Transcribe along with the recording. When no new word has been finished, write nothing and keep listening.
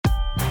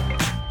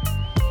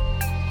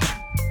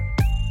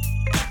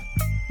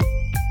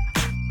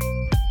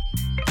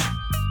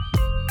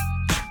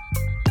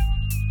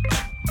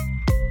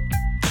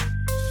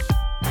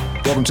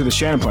Welcome to the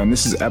Shanaplan.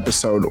 This is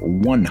episode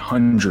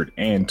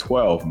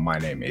 112. My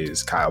name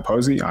is Kyle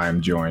Posey. I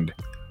am joined,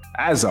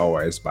 as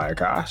always, by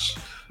Akash.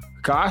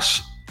 Akash,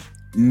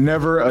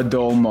 never a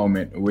dull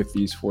moment with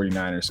these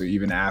 49ers. So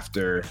even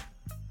after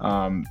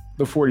the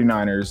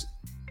 49ers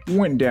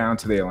went down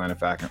to the Atlanta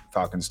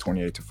Falcons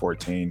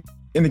 28-14,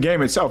 in the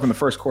game itself, in the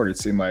first quarter, it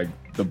seemed like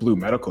the blue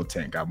medical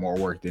tent got more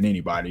work than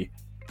anybody.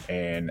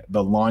 And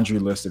the laundry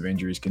list of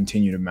injuries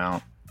continue to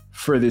mount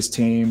for this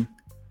team.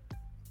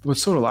 But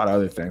so do a lot of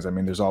other things. I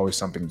mean, there's always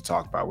something to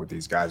talk about with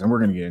these guys, and we're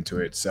going to get into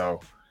it. So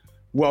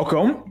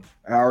welcome.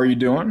 How are you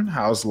doing?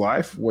 How's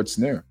life? What's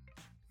new?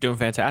 Doing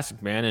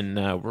fantastic, man.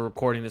 And we're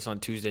recording this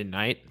on Tuesday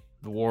night.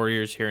 The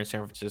Warriors here in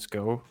San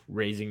Francisco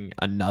raising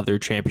another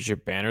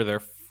championship banner, their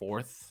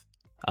fourth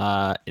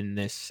in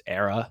this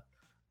era.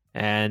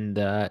 And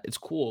it's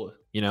cool,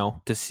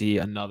 to see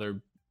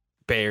another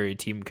Bay Area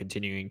team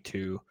continuing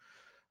to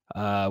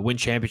win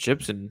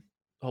championships, and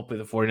hopefully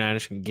the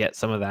 49ers can get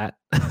some of that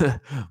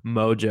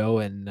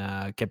mojo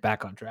and get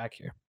back on track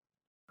here.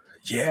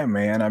 Yeah,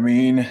 man. I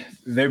mean,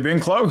 they've been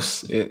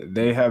close.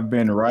 They have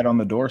been right on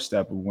the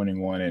doorstep of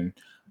winning one. And,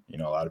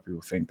 a lot of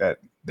people think that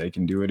they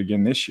can do it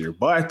again this year.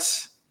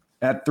 But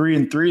at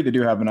 3-3, they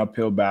do have an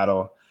uphill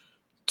battle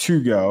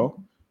to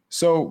go.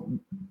 So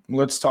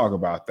let's talk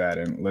about that,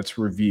 and let's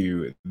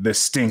review the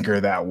stinker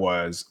that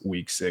was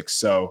week 6.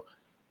 So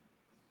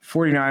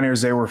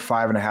 49ers, they were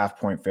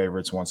 5.5-point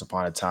favorites once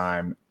upon a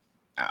time.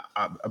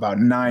 About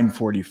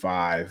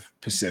 9:45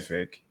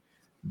 Pacific,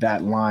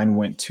 that line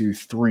went to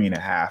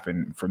 3.5,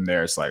 and from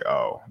there it's like,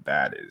 oh,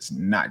 that is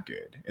not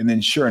good. And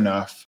then sure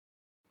enough,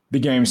 the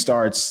game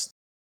starts.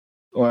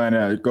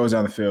 Atlanta goes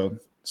down the field,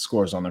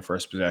 scores on their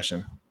first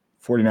possession.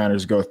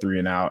 49ers go 3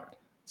 and out.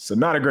 So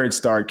not a great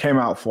start, came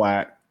out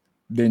flat.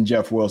 Then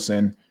Jeff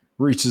Wilson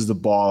reaches the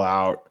ball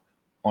out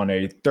on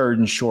a 3rd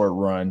and short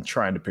run,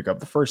 trying to pick up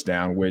the first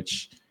down,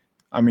 which,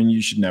 I mean,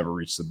 you should never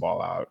reach the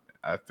ball out.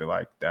 I feel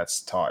like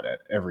that's taught at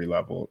every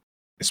level,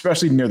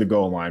 especially near the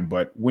goal line,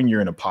 but when you're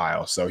in a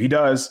pile. So he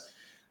does.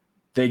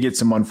 They get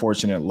some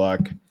unfortunate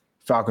luck.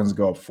 Falcons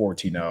go up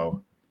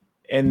 14-0.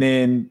 And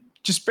then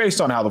just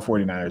based on how the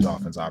 49ers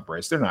offense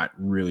operates, they're not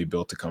really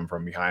built to come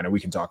from behind. And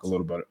we can talk a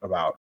little bit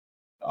about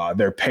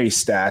their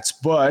pace stats,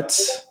 but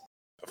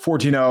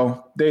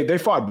 14-0, they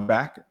fought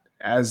back.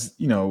 As,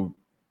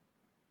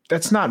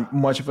 that's not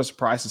much of a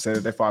surprise to say that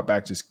they fought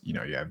back. Just, you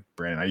have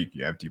Brandon Ayuk,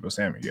 you have Deebo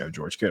Samuel, you have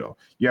George Kittle.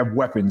 You have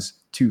weapons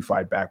to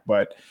fight back,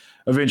 but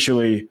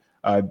eventually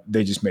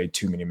they just made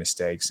too many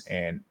mistakes.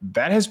 And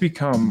that has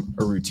become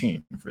a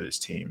routine for this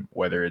team,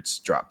 whether it's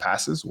drop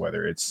passes,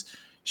 whether it's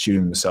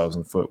shooting themselves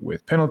in the foot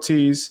with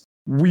penalties.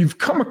 We've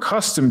come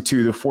accustomed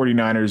to the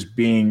 49ers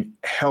being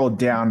held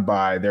down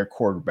by their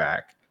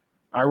quarterback.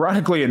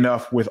 Ironically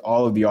enough, with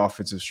all of the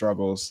offensive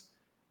struggles,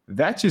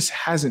 that just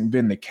hasn't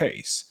been the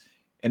case.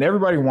 And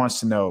everybody wants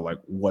to know,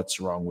 what's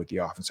wrong with the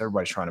offense.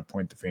 Everybody's trying to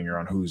point the finger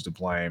on who's to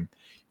blame.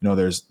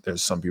 There's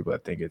some people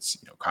that think it's,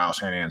 Kyle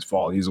Shanahan's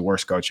fault. He's the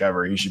worst coach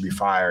ever. He should be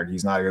fired.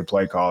 He's not a good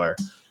play caller.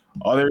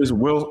 Others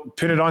will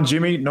pin it on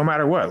Jimmy no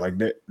matter what.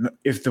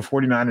 If the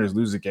 49ers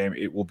lose the game,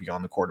 it will be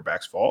on the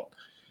quarterback's fault.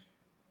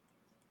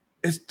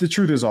 The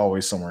truth is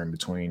always somewhere in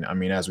between. I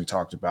mean, as we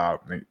talked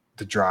about,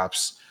 the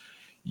drops,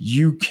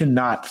 you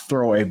cannot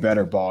throw a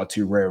better ball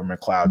to Ray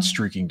McLeod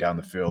streaking down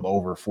the field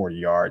over 40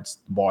 yards.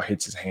 The ball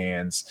hits his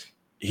hands.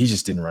 He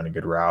just didn't run a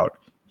good route.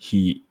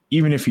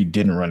 Even if he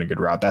didn't run a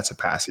good route, that's a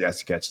pass he has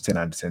to catch 10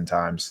 out of 10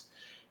 times.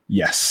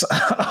 Yes.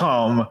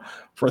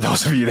 For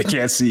those of you that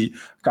can't see,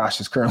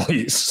 Gosh is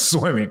currently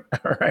swimming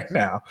right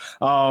now.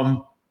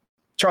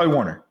 Charlie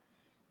Warner,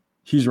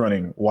 he's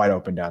running wide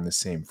open down the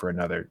seam for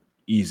another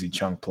easy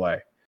chunk play.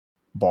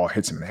 Ball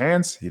hits him in the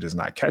hands. He does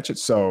not catch it.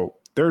 So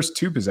there's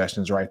 2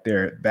 possessions right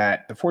there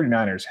that the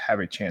 49ers have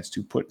a chance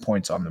to put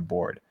points on the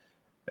board.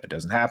 That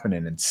doesn't happen,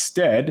 and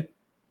instead,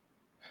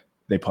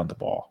 they punt the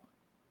ball.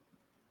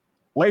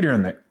 Later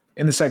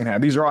in the second half,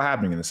 these are all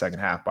happening in the second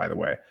half, by the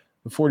way,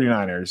 the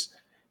 49ers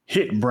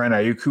hit Brandon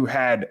Ayuk, who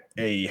had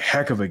a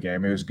heck of a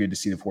game. It was good to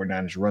see the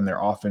 49ers run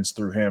their offense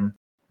through him.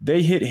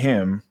 They hit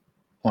him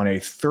on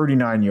a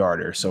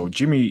 39-yarder. So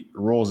Jimmy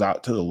rolls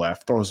out to the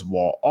left, throws the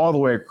ball all the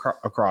way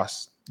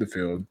across the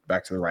field,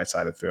 back to the right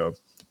side of the field.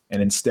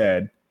 And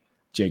instead,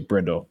 Jake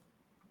Brendel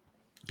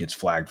gets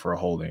flagged for a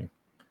holding.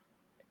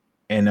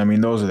 And, I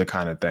mean, those are the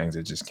kind of things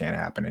that just can't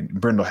happen.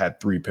 And Brendel had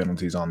 3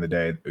 penalties on the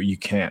day. You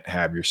can't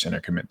have your center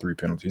commit 3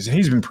 penalties. And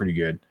he's been pretty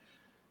good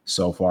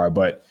so far.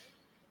 But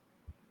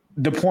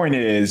the point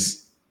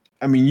is,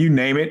 I mean, you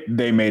name it,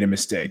 they made a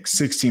mistake.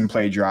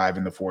 16-play drive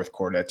in the fourth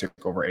quarter that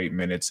took over 8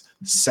 minutes.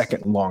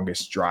 Second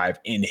longest drive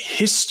in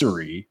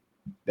history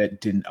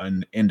that didn't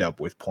end up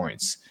with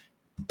points.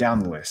 Down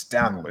the list.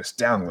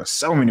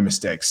 So many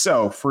mistakes.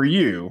 So for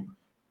you,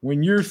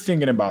 when you're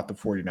thinking about the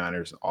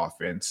 49ers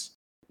offense,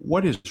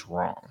 what is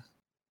wrong?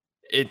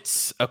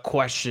 It's a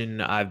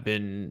question I've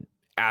been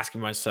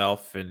asking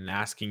myself and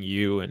asking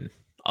you and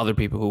other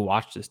people who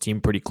watch this team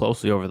pretty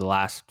closely over the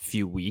last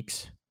few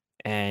weeks.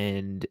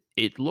 And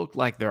it looked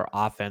like their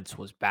offense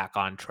was back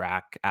on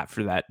track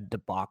after that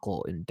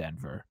debacle in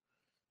Denver.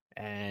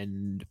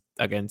 And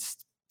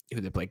against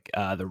who they played,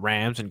 the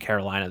Rams and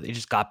Carolina, they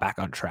just got back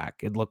on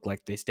track. It looked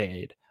like they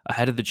stayed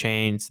ahead of the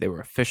chains. They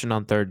were efficient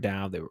on third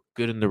down. They were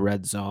good in the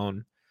red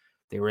zone.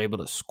 They were able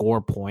to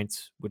score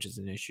points, which is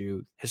an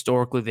issue.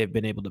 Historically, they've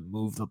been able to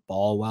move the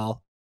ball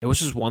well. It was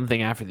just one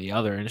thing after the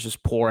other, and it's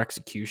just poor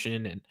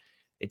execution, and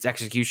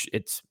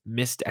it's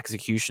missed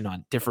execution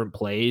on different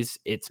plays.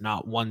 It's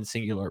not one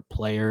singular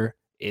player.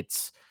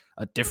 It's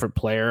a different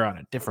player on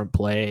a different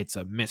play. It's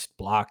a missed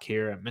block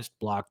here, a missed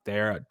block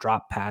there, a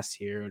drop pass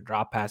here, a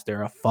drop pass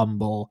there, a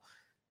fumble.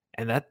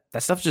 And that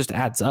stuff just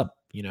adds up.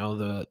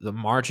 The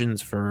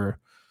margins for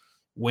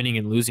winning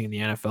and losing in the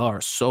NFL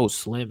are so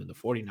slim, and the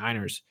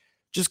 49ers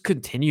just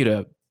continue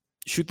to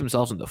shoot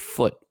themselves in the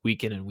foot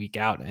week in and week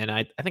out. And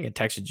I think I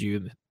texted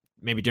you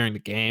maybe during the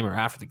game or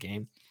after the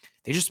game.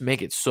 They just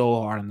make it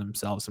so hard on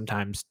themselves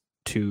sometimes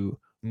to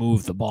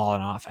move the ball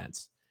on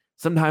offense.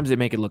 Sometimes they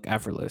make it look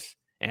effortless.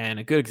 And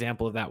a good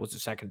example of that was the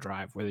second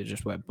drive where they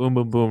just went boom,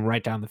 boom, boom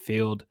right down the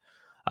field.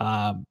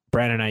 Brandon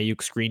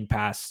Ayuk screen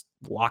pass,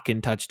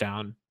 walk-in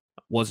touchdown,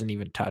 wasn't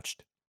even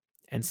touched.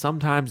 And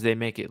sometimes they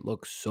make it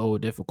look so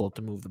difficult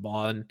to move the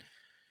ball. And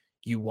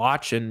you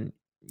watch, and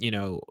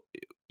you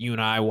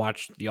and I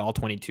watch the All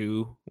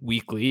 22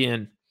 weekly,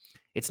 and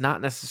it's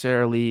not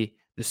necessarily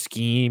the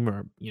scheme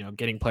or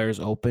getting players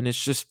open.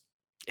 It's just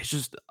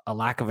a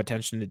lack of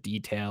attention to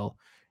detail.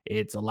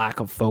 It's a lack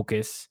of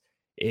focus.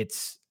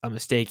 It's a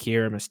mistake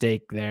here, a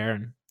mistake there,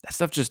 and that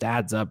stuff just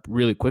adds up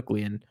really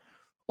quickly. And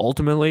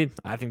ultimately,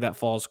 I think that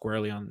falls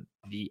squarely on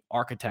the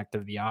architect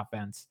of the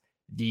offense,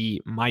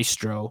 the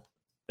maestro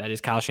that is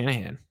Kyle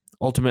Shanahan.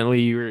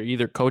 Ultimately, you're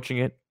either coaching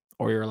it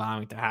or you're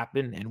allowing it to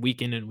happen. And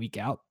week in and week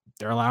out,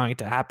 they're allowing it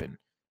to happen.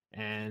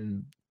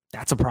 And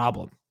that's a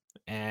problem.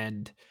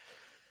 And,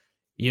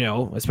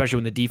 especially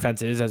when the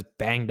defense is as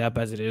banged up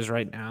as it is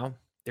right now,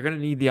 they're going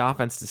to need the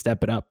offense to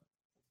step it up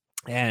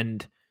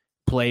and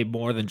play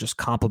more than just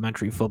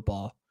complimentary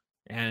football.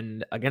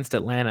 And against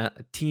Atlanta,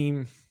 a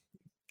team,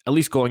 at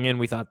least going in,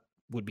 we thought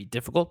would be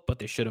difficult, but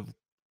they should have,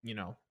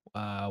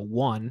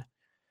 won.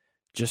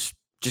 Just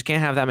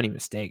can't have that many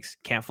mistakes.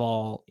 Can't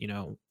fall,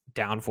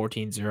 down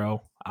 14-0.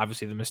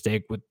 Obviously, the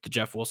mistake with the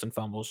Jeff Wilson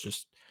fumbles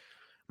just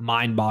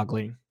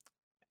mind-boggling.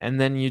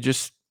 And then you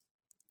just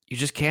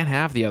can't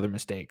have the other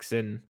mistakes.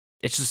 And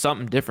it's just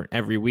something different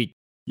every week.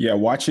 Yeah,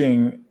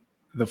 watching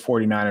the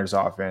 49ers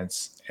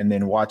offense and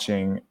then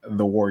watching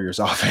the Warriors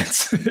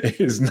offense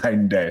is night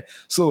and day.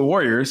 So the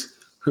Warriors,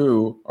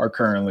 who are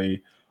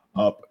currently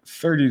up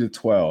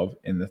 30-12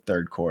 in the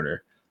third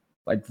quarter,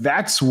 like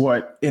that's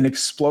what an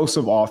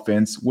explosive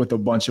offense with a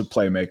bunch of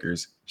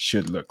playmakers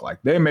should look like.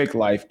 They make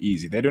life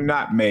easy. They do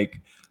not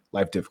make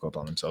life difficult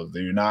on themselves.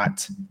 They do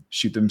not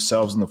shoot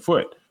themselves in the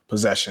foot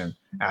possession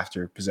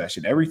after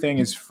possession. Everything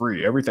is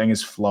free. Everything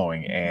is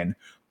flowing. And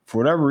for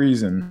whatever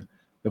reason,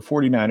 the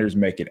 49ers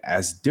make it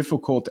as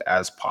difficult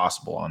as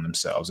possible on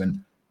themselves.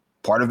 And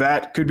part of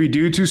that could be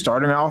due to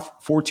starting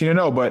off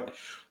 14-0. But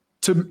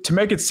to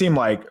make it seem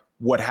like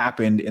what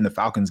happened in the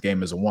Falcons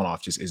game is a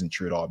one-off just isn't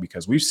true at all,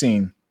 because we've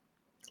seen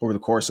over the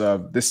course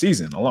of this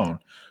season alone,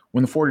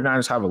 when the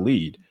 49ers have a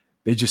lead,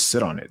 they just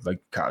sit on it. Like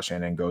Kyle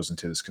Shanahan goes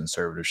into this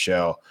conservative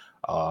shell.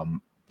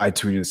 I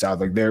tweeted this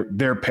out, like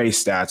their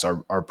pace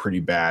stats are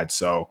pretty bad.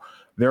 So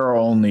there are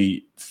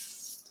only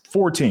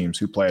 4 teams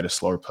who play at a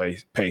slower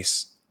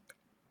pace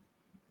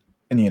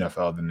in the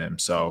NFL than them.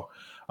 So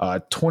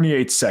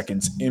 28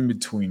 seconds in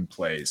between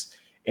plays.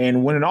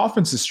 And when an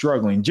offense is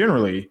struggling,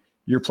 generally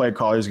your play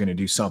caller is going to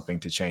do something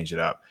to change it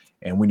up.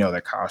 And we know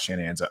that Kyle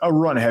Shanahan's a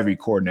run-heavy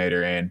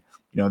coordinator, and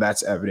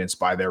that's evidenced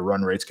by their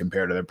run rates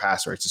compared to their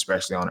pass rates,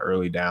 especially on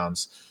early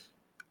downs.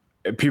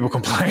 People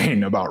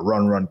complain about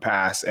run,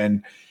 pass,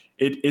 and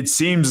it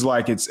seems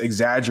like it's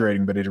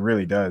exaggerating, but it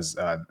really does.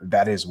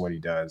 That is what he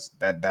does.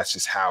 That's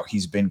just how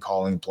he's been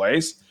calling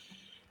plays.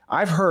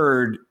 I've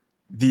heard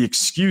the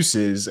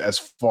excuses as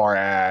far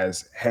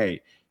as,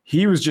 hey,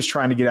 he was just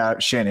trying to get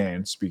out.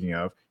 Shanahan, speaking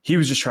of, he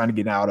was just trying to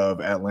get out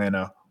of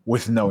Atlanta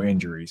with no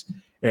injuries.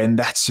 And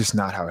that's just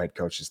not how head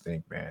coaches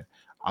think, man.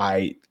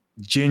 I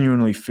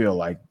genuinely feel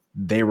like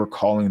they were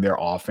calling their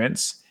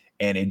offense,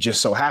 and it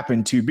just so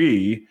happened to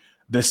be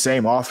the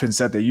same offense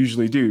that they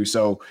usually do.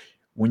 So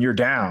when you're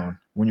down,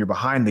 when you're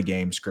behind the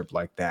game script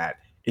like that,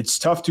 it's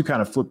tough to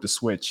kind of flip the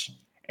switch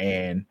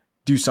and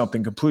do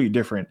something completely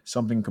different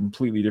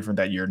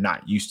that you're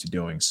not used to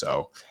doing.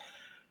 So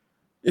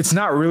it's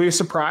not really a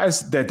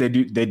surprise that they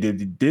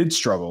did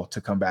struggle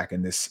to come back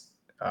in this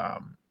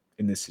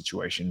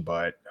situation,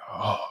 but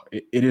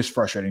it is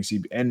frustrating to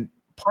see. And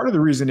part of the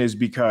reason is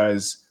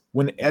because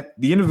when at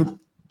the end of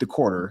the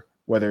quarter,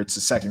 whether it's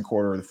the second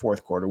quarter or the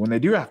fourth quarter, when they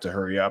do have to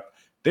hurry up,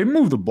 they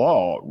move the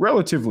ball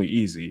relatively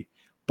easy,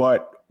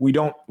 but we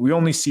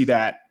only see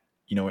that,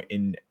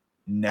 in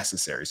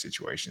necessary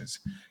situations.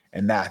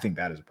 And I think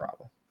that is a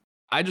problem.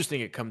 I just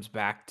think it comes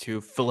back to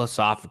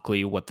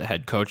philosophically what the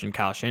head coach and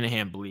Kyle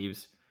Shanahan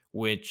believes,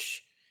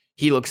 which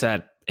he looks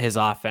at his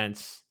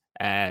offense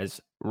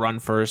as run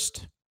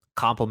first,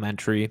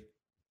 complementary,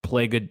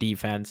 play good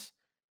defense.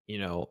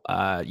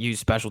 use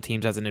special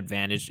teams as an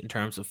advantage in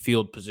terms of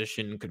field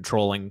position,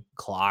 controlling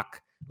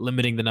clock,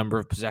 limiting the number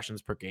of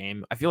possessions per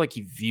game. I feel like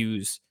he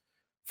views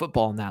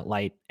football in that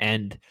light.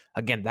 And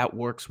again, that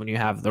works when you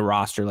have the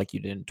roster like you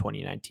did in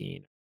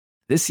 2019.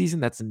 This season,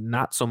 that's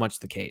not so much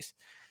the case.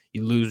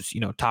 You lose,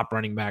 top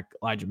running back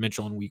Elijah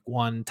Mitchell in week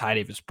 1, Ty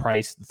Davis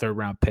Price, the 3rd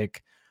round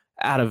pick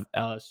out of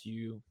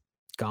LSU,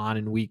 gone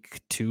in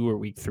week 2 or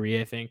week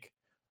 3, I think.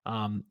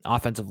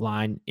 Offensive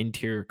line,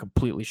 interior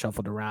completely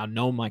shuffled around.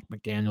 No Mike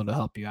McDaniel to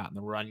help you out in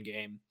the run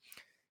game.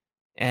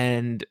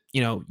 And,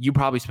 you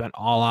probably spent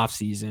all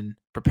offseason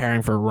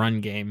preparing for a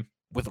run game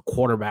with a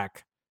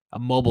quarterback, a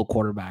mobile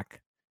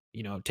quarterback,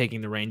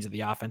 taking the reins of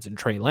the offense, and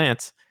Trey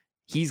Lance.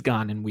 He's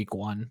gone in week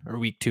 1 or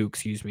week 2,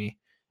 excuse me.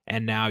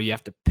 And now you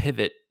have to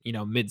pivot,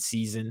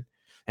 mid-season.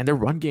 And their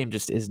run game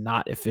just is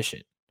not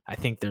efficient. I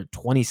think they're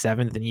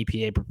 27th in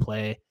EPA per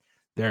play.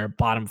 They're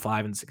bottom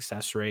 5 in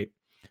success rate.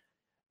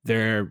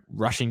 Their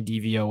rushing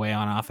DVOA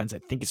on offense, I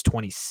think, is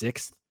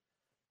 26th.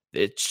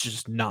 It's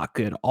just not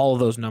good. All of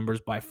those numbers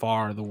by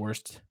far are the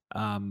worst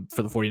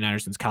for the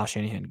 49ers since Kyle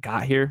Shanahan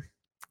got here.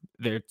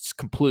 It's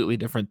completely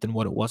different than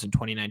what it was in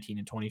 2019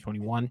 and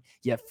 2021.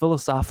 Yet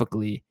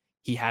philosophically,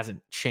 he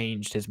hasn't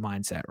changed his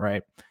mindset,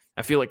 right?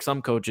 I feel like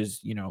some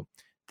coaches,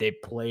 they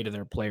play to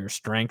their players'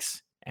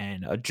 strengths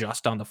and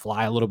adjust on the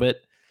fly a little bit.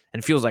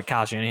 And it feels like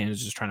Kyle Shanahan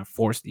is just trying to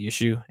force the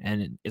issue, and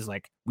it is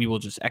like, we will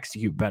just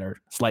execute better,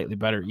 slightly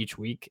better each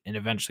week, and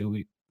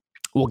eventually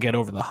we'll get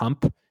over the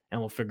hump and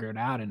we'll figure it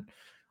out. And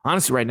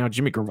honestly, right now,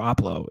 Jimmy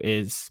Garoppolo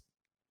is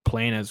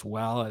playing as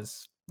well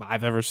as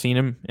I've ever seen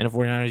him in a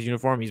 49ers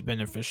uniform. He's been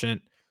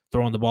efficient,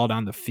 throwing the ball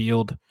down the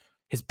field.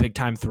 His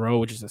big-time throw,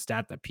 which is a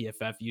stat that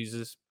PFF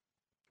uses,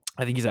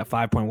 I think he's at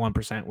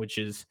 5.1%, which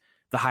is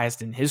the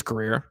highest in his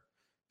career.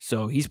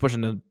 So he's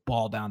pushing the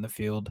ball down the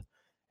field.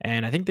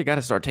 And I think they got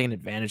to start taking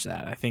advantage of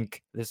that. I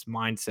think this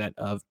mindset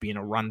of being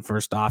a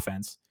run-first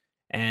offense,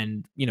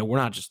 and, we're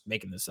not just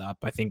making this up.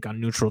 I think on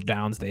neutral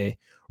downs, they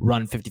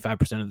run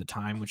 55% of the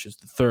time, which is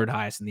the 3rd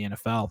highest in the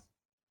NFL.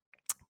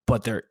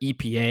 But their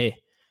EPA,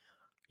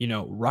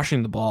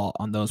 rushing the ball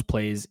on those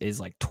plays is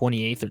like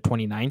 28th or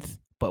 29th.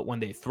 But when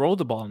they throw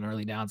the ball in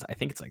early downs, I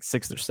think it's like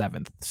 6th or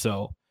 7th.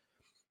 So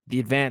the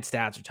advanced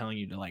stats are telling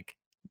you to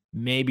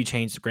maybe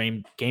change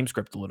the game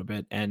script a little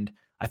bit. And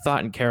I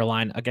thought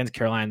against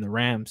Carolina and the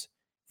Rams,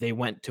 they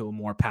went to a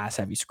more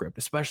pass-heavy script,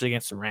 especially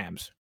against the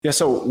Rams. Yeah,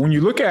 so when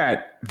you look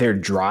at their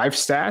drive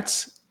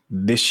stats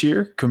this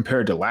year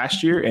compared to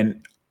last year,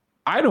 and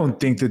I don't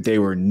think that they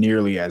were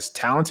nearly as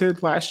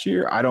talented last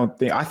year.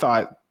 I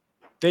thought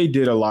they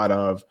did a lot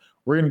of,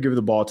 we're going to give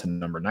the ball to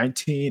number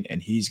 19,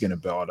 and he's going to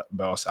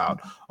bail us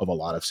out of a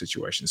lot of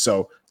situations.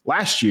 So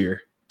last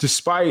year,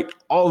 despite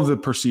all of the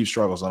perceived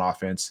struggles on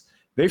offense,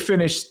 they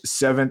finished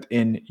 7th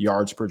in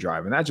yards per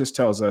drive, and that just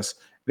tells us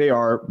they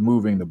are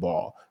moving the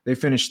ball. They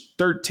finished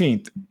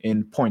 13th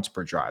in points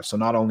per drive. So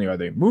not only are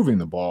they moving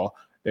the ball,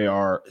 they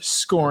are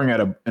scoring at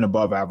an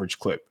above average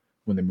clip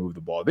when they move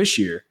the ball. This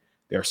year,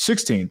 they are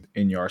 16th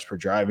in yards per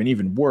drive, and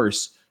even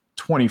worse,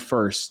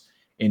 21st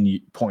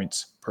in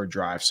points per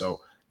drive.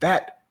 So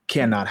that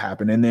cannot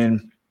happen. And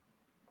then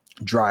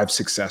drive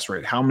success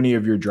rate. How many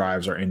of your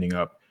drives are ending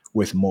up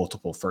with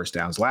multiple first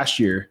downs? Last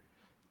year,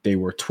 they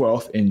were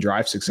 12th in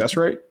drive success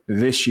rate.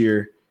 This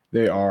year,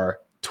 they are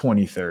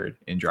 23rd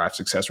in drive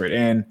success rate.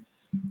 And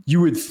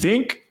you would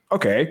think,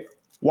 okay,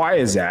 why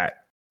is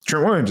that?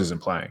 Trent Williams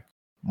isn't playing.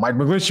 Mike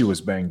McGlinchey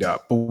was banged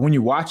up. But when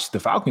you watch the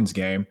Falcons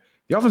game,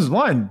 the offensive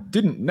line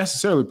didn't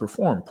necessarily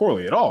perform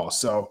poorly at all.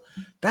 So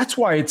that's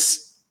why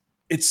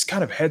it's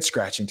kind of head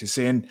scratching to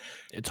see. And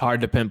it's hard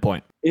to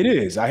pinpoint. It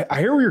is. I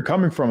hear where you're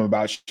coming from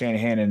about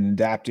Shanahan and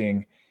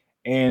adapting.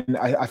 And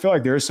I feel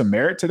like there is some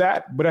merit to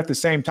that. But at the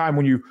same time,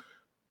 when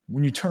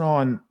you turn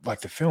on like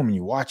the film and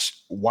you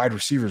watch wide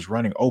receivers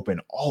running open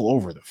all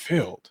over the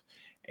field,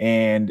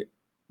 and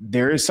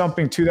there is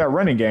something to that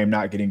running game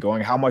not getting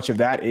going. How much of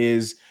that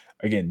is,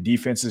 again,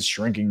 defenses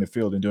shrinking the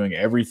field and doing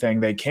everything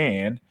they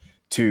can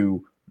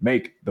to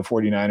make the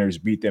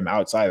 49ers beat them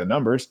outside the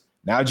numbers?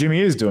 Now Jimmy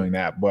is doing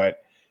that, but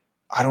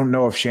I don't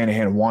know if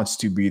Shanahan wants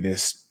to be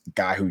this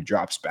guy who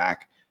drops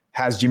back,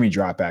 has Jimmy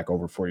drop back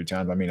over 40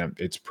 times. I mean,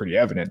 it's pretty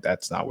evident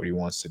that's not what he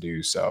wants to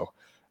do. So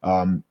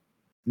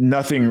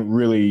nothing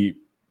really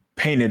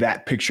painted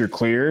that picture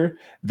clearer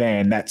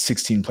than that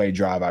 16-play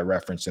drive I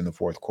referenced in the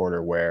 4th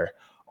quarter, where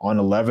on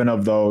 11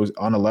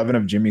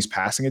 of Jimmy's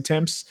passing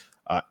attempts,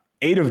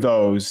 8 of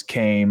those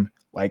came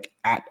like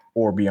at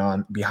or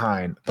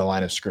behind the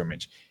line of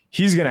scrimmage.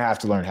 He's going to have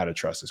to learn how to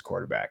trust his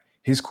quarterback.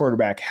 His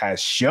quarterback has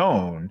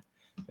shown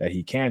that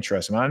he can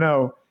trust him. I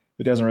know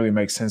it doesn't really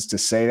make sense to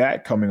say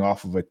that coming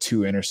off of a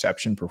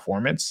 2-interception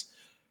performance,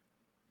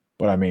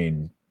 but I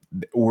mean,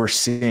 we're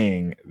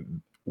seeing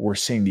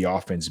the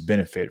offense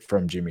benefit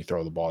from Jimmy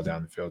throw the ball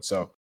down the field.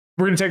 So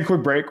we're going to take a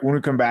quick break. When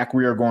we come back,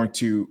 we are going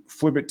to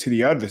flip it to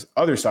the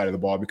other side of the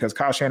ball, because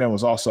Kyle Shanahan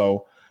was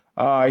also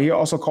he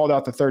also called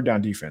out the 3rd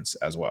down defense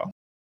as well.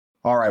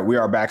 All right, we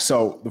are back.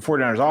 So the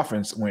 49ers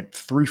offense went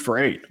 3 for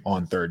 8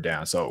 on 3rd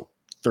down. So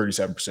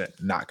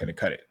 37%, not going to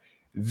cut it.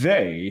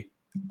 They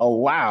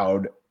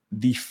allowed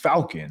the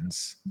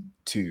Falcons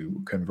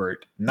to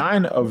convert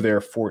 9 of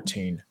their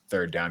 14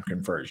 third down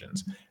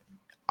conversions.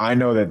 I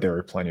know that there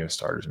were plenty of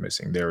starters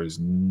missing. There is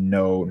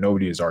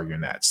nobody is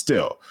arguing that.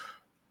 Still,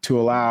 to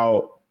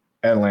allow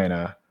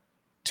Atlanta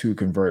to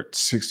convert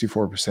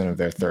 64% of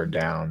their third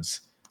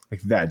downs,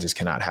 like that just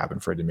cannot happen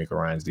for DeMeco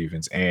Ryans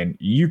defense. And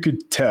you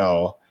could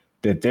tell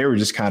that they were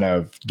just kind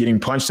of getting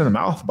punched in the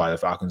mouth by the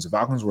Falcons. The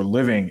Falcons were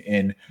living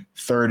in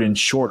third and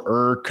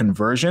shorter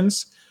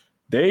conversions.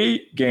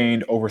 They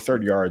gained over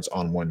 30 yards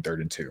on 1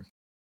 3rd and 2.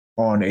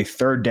 On a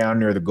third down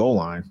near the goal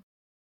line,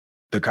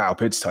 the Kyle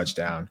Pitts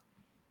touchdown,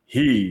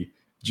 he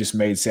just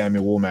made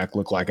Samuel Womack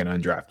look like an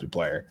undrafted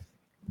player.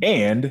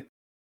 And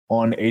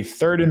on a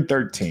 3rd and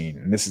 13,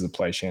 and this is a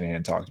play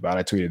Shanahan talked about,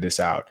 I tweeted this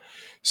out.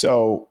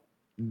 So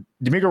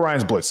DeMeco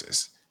Ryans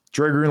blitzes.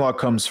 Dre Greenlaw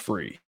comes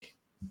free.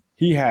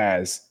 He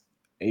has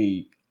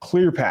a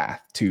clear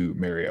path to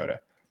Mariota.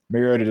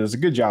 Mariota does a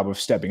good job of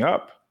stepping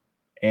up,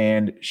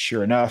 and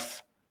sure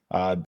enough,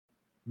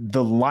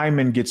 the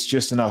lineman gets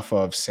just enough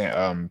of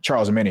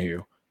Charles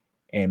Omenihu,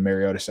 and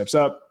Mariota steps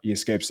up. He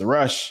escapes the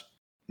rush.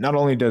 Not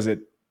only does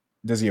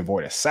he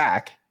avoid a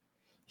sack,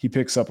 he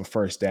picks up a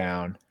first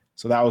down.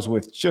 So that was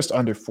with just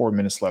under 4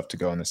 minutes left to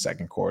go in the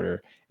second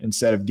quarter.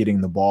 Instead of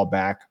getting the ball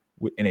back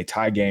in a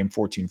tie game,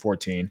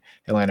 14-14,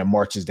 Atlanta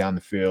marches down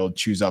the field,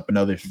 chews up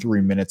another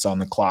 3 minutes on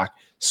the clock,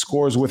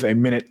 scores with a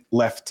minute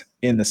left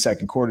in the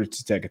second quarter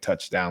to take a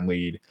touchdown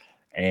lead,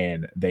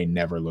 and they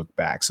never look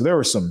back. So there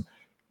were some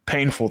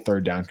painful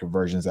third down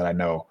conversions that I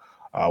know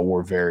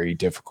were very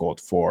difficult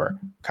for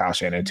Kyle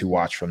Shanahan to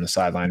watch from the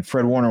sideline.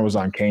 Fred Warner was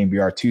on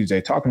KNBR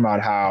Tuesday talking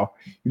about how,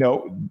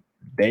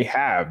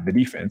 the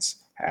defense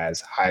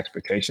has high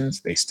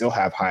expectations. They still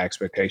have high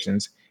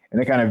expectations,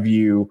 and they kind of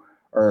view,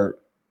 or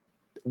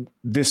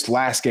this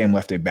last game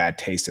left a bad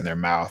taste in their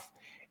mouth.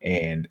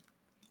 And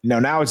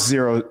now it's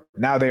 0.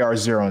 Now they are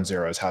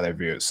 0-0 is how they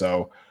view it.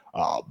 So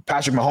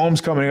Patrick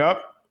Mahomes coming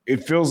up,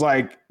 it feels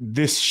like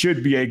this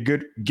should be a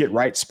good get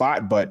right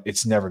spot, but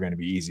it's never going to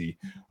be easy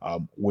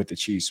with the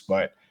Chiefs.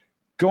 But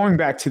going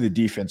back to the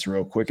defense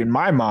real quick, in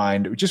my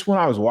mind, just when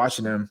I was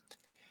watching them,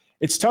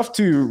 it's tough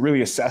to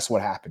really assess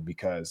what happened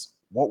because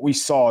what we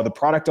saw, the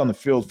product on the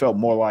field felt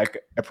more like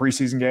a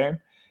preseason game.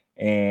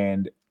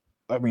 And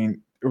I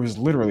mean, it was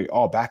literally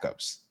all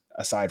backups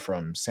aside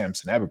from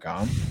Samson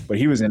Ebukam, but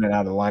he was in and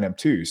out of the lineup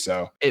too.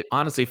 So it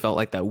honestly felt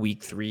like that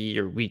week 3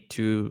 or week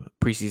 2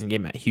 preseason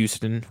game at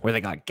Houston where they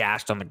got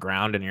gashed on the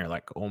ground and you're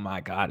like, oh my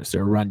God, is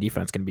their run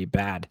defense going to be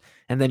bad?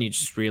 And then you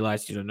just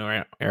realized,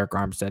 no Eric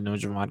Armstead, no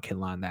Javon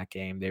Kinlaw in that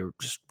game. They were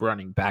just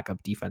running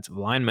backup defensive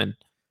linemen.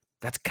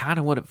 That's kind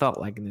of what it felt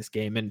like in this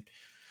game. And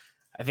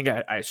I think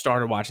I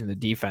started watching the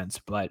defense,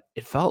 but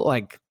it felt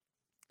like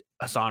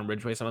Hassan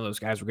Ridgeway, some of those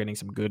guys were getting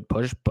some good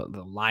push, but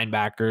the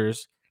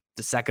linebackers,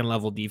 the second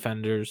level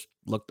defenders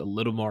looked a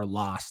little more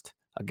lost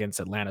against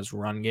Atlanta's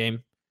run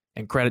game.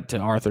 And credit to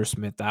Arthur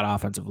Smith, that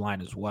offensive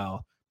line as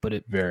well.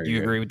 But do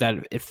you agree with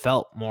that? It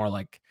felt more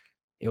like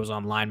it was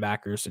on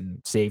linebackers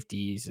and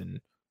safeties and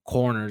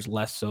corners,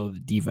 less so the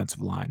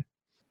defensive line.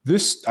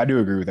 I do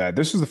agree with that.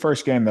 This was the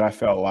first game that I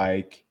felt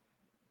like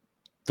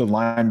the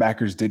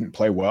linebackers didn't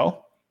play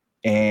well.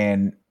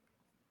 And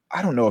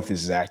I don't know if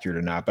this is accurate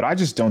or not, but I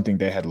just don't think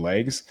they had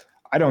legs.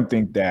 I don't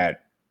think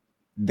that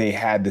they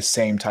had the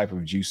same type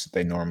of juice that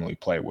they normally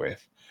play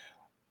with.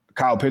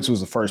 Kyle Pitts was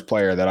the first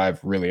player that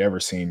I've really ever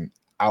seen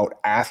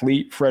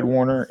out-athlete Fred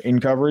Warner in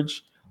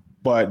coverage,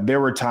 but there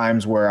were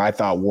times where I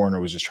thought Warner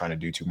was just trying to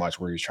do too much,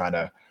 where he's trying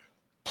to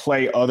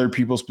play other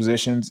people's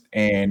positions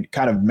and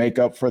kind of make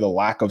up for the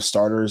lack of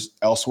starters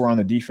elsewhere on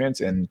the defense.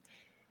 And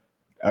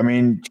I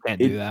mean, you can't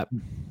do that.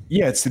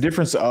 Yeah, it's the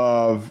difference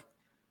of,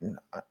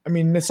 I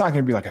mean, it's not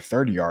going to be like a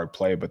 30-yard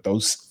play, but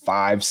those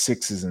 5s,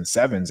 6s, and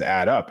 7s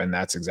add up, and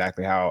that's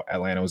exactly how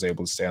Atlanta was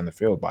able to stay on the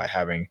field by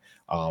having,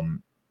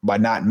 by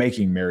not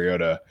making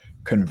Mariota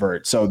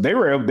convert. So they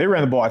ran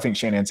the ball, I think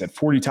Shanahan said,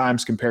 40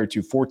 times compared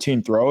to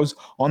 14 throws.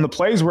 On the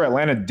plays where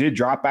Atlanta did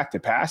drop back to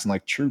pass and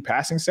like true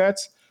passing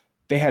sets,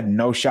 they had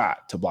no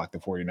shot to block the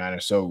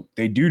 49ers. So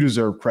they do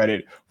deserve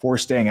credit for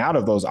staying out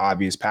of those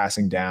obvious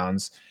passing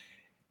downs.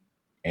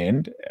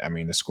 And, I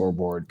mean, the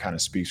scoreboard kind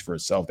of speaks for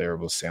itself. They were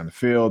able to stay on the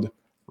field,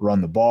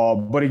 run the ball.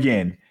 But,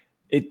 again,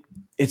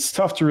 it's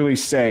tough to really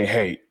say,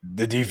 hey,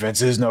 the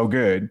defense is no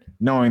good,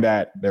 knowing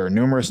that there are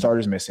numerous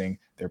starters missing.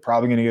 They're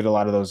probably going to get a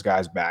lot of those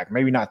guys back.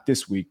 Maybe not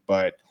this week,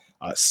 but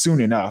soon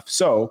enough.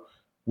 So,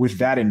 with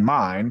that in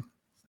mind,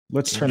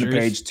 let's turn the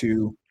page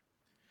to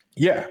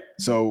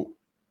so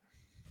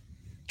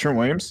Trent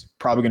Williams,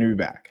 probably going to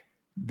be back.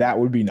 That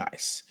would be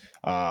nice.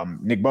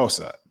 Nick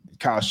Bosa,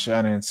 Kyle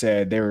Shanahan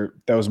said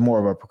that was more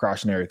of a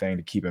precautionary thing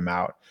to keep him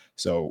out.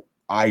 So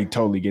I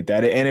totally get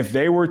that. And if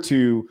they were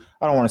to,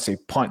 I don't want to say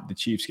punt the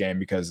Chiefs game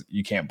because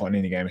you can't punt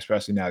any game,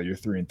 especially now that you're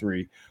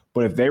 3-3.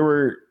 But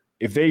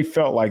if they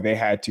felt like they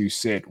had to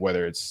sit,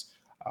 whether it's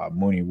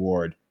Mooney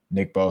Ward,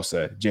 Nick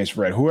Bosa,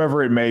 Jason Red,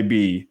 whoever it may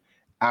be,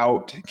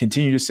 out,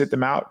 continue to sit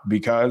them out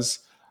because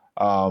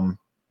the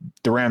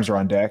Rams are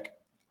on deck,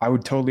 I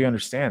would totally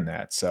understand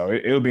that. So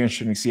it'll be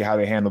interesting to see how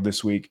they handle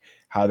this week,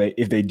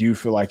 if they do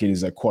feel like it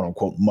is a quote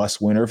unquote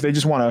must win, or if they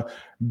just want to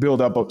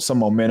build up some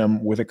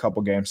momentum with a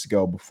couple games to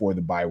go before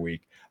the bye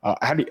week.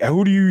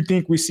 Who do you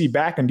think we see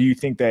back, and do you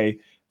think they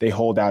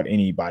hold out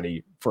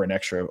anybody for an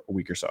extra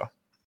week or so?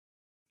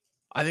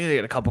 I think they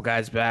get a couple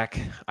guys back.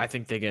 I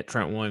think they get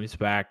Trent Williams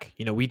back.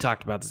 We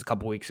talked about this a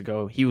couple weeks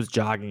ago. He was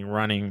jogging,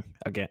 running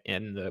again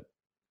in the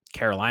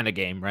Carolina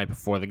game right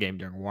before the game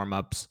during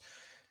warmups.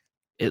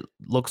 It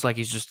looks like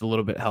he's just a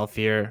little bit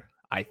healthier.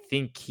 I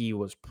think he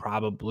was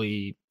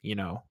probably,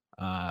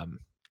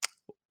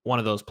 one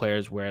of those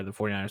players where the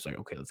 49ers are like,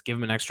 okay, let's give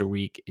him an extra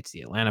week. It's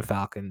the Atlanta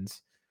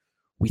Falcons.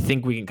 We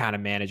think we can kind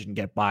of manage and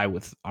get by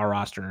with our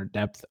roster and our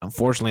depth.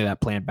 Unfortunately,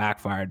 that plan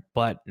backfired,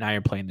 but now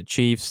you're playing the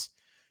Chiefs.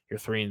 You're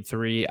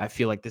 3-3. I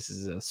feel like this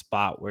is a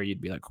spot where you'd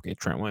be like, okay,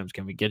 Trent Williams,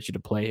 can we get you to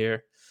play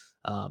here?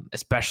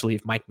 Especially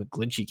if Mike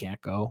McGlinchey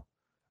can't go,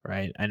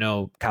 right? I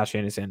know Kyle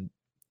Shanahan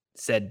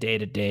said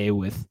day-to-day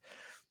with,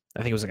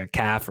 I think it was like a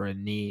calf or a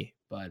knee,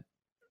 but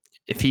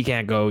if he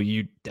can't go,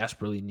 you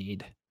desperately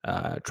need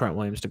Trent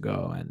Williams to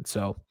go. And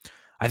so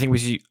I think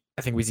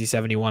we see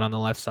 71 on the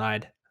left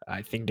side.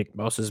 I think Nick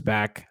Bosa's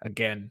back.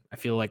 Again, I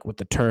feel like with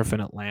the turf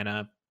in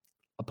Atlanta,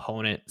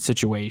 opponent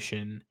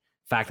situation,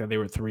 fact that they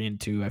were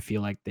 3-2, I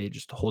feel like they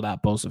just hold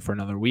out Bosa for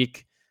another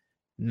week.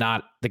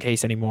 Not the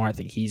case anymore. I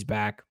think he's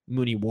back.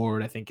 Mooney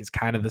Ward, I think, is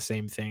kind of the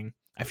same thing.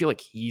 I feel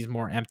like he's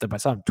more amped up. I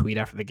saw him tweet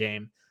after the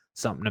game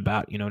something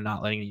about,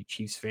 not letting any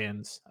Chiefs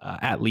fans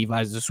at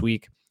Levi's this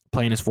week,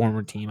 playing his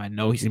former team. I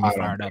know he's going to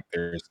be fired up.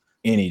 There's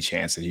any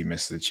chance that he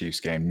misses the Chiefs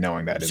game,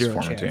 knowing that his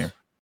former team.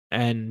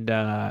 And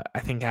I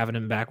think having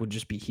him back would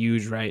just be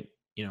huge, right?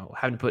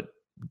 Having to put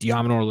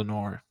Diamador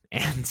Lenore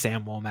and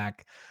Sam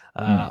Womack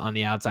on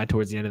the outside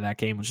towards the end of that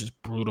game was just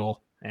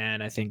brutal.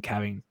 And I think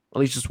having at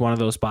least just one of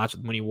those spots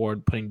with Mooney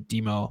Ward, putting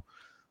Demo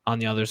on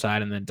the other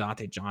side, and then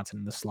Dante Johnson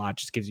in the slot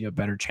just gives you a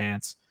better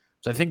chance.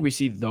 So I think we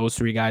see those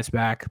three guys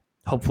back.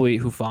 Hopefully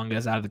Hufanga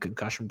is out of the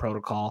concussion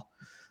protocol.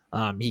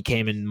 He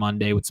came in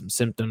Monday with some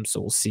symptoms,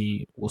 so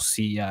we'll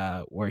see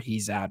where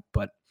he's at.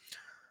 But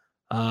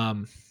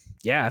I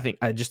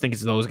just think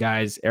it's those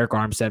guys. Eric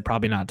Armstead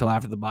probably not until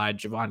after the bye.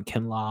 Javon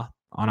Kinlaw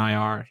on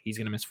IR, he's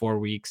going to miss 4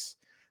 weeks.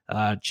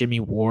 Jimmy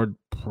Ward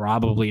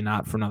probably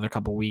not for another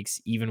couple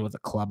weeks, even with a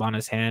club on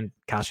his hand.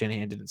 Kyle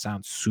Shanahan didn't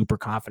sound super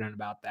confident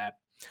about that.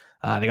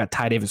 They got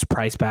Ty Davis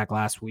Price back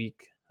last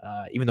week,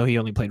 even though he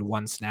only played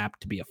 1 snap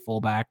to be a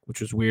fullback, which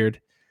was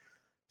weird.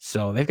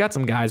 So they've got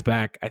some guys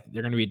back.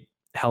 They're going to be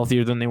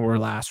healthier than they were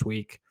last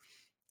week.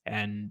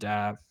 And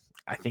I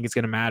think it's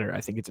going to matter.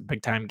 I think it's a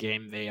big-time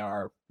game. They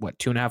are,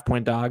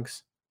 2.5-point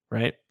dogs,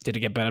 right? Did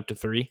it get bet up to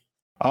 3?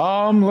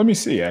 Let me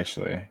see,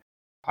 actually.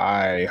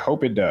 I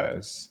hope it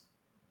does.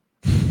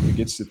 If it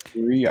gets to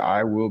 3,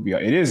 I will be.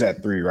 It is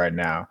at 3 right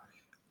now.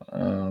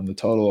 The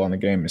total on the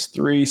game is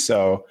 3.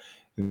 So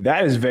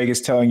that is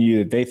Vegas telling you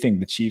that they think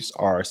the Chiefs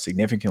are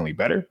significantly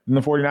better than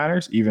the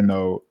 49ers, even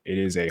though it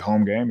is a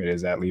home game. It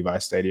is at Levi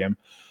Stadium.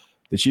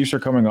 The Chiefs are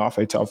coming off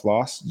a tough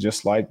loss,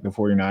 just like the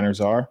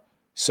 49ers are.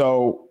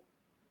 So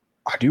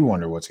I do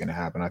wonder what's going to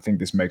happen. I think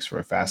this makes for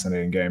a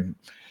fascinating game.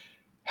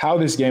 How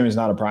this game is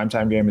not a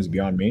primetime game is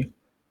beyond me.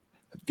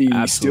 The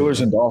Absolutely.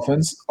 Steelers and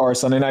Dolphins are a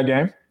Sunday night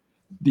game.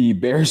 The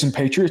Bears and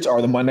Patriots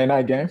are the Monday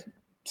night game.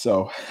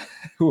 So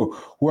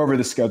whoever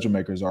the schedule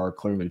makers are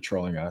clearly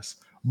trolling us.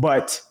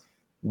 But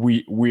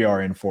we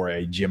are in for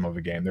a gem of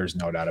a game. There's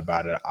no doubt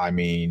about it.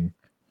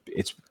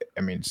 It's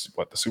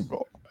what the Super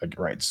Bowl,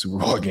 right? Super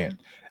Bowl again.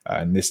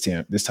 And this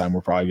time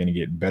we're probably going to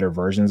get better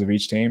versions of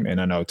each team.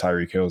 And I know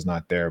Tyreek Hill's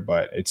not there,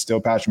 but it's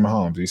still Patrick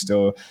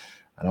Mahomes.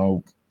 I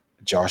know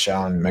Josh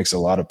Allen makes a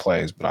lot of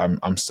plays, but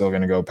I'm still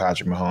going to go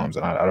Patrick Mahomes.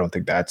 And I don't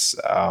think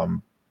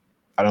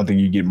I don't think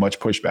you get much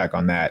pushback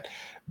on that.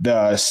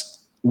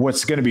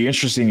 What's going to be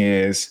interesting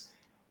is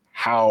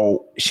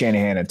how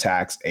Shanahan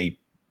attacks a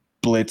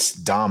blitz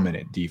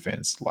dominant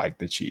defense like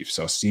the Chiefs.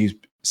 So Steve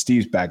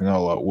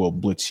Spagnuolo will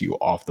blitz you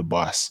off the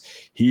bus.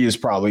 He is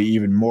probably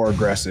even more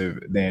aggressive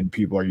than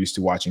people are used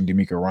to watching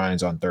D'Amico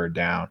Ryans on third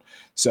down.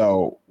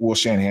 So will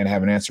Shanahan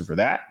have an answer for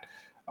that?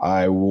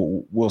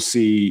 We'll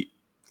see.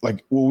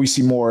 Will we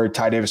see more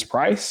Ty Davis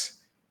Price?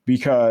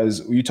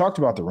 Because you talked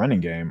about the running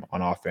game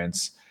on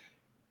offense.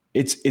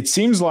 It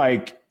seems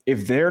like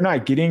if they're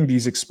not getting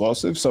these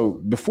explosives, so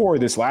before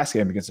this last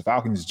game against the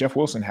Falcons, Jeff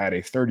Wilson had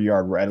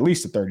at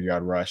least a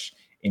 30-yard rush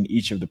in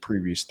each of the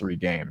previous 3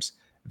 games.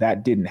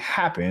 That didn't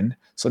happen,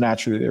 so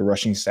naturally their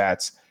rushing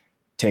stats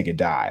take a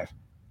dive.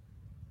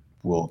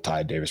 Will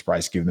Ty Davis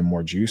Price give them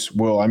more juice?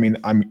 Well,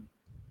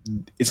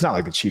 it's not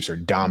like the Chiefs are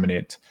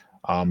dominant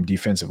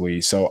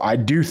defensively, so I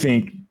do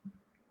think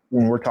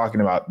when we're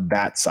talking about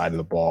that side of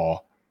the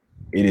ball,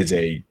 it is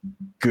a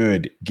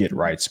good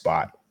get-right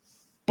spot.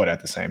 But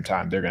at the same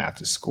time, they're going to have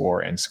to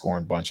score in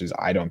bunches.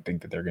 I don't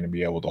think that they're going to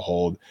be able to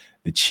hold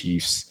the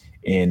Chiefs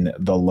in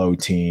the high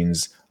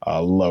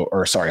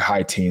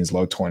teens,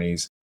 low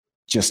 20s,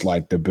 just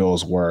like the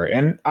Bills were.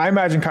 And I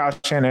imagine Kyle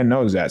Shanahan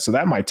knows that. So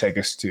that might take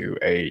us to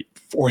a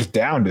fourth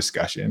down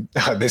discussion.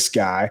 This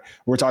guy,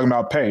 we're talking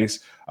about pace.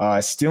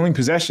 Stealing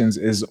possessions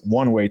is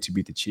one way to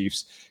beat the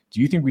Chiefs. Do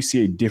you think we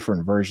see a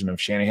different version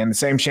of Shanahan, the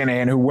same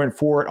Shanahan who went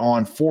for it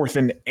on 4th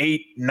and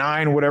 8,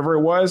 9, whatever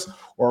it was?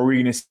 Or are we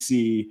going to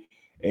see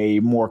a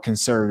more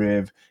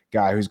conservative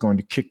guy who's going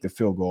to kick the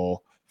field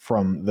goal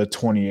from the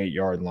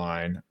 28-yard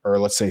line, or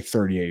let's say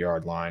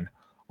 38-yard line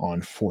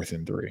on 4th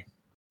and 3?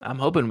 I'm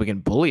hoping we can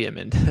bully him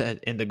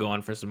into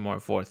going for some more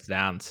fourth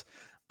downs.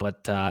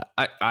 But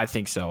I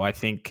think so. I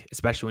think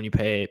especially when you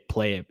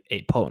play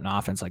a potent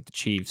offense like the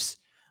Chiefs,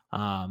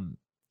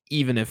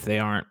 even if they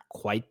aren't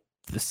quite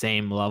the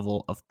same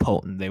level of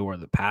potent they were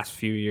the past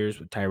few years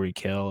with Tyreek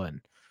Hill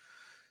and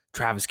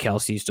Travis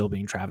Kelce still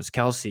being Travis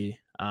Kelce,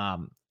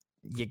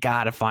 you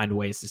got to find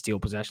ways to steal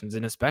possessions.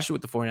 And especially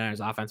with the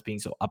 49ers offense being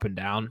so up and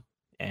down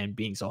and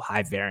being so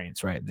high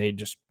variance, right? They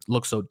just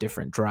look so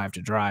different drive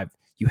to drive.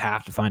 You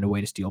have to find a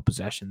way to steal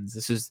possessions.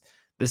 This is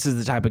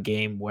the type of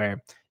game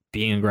where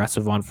being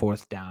aggressive on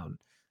fourth down,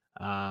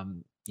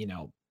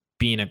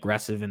 being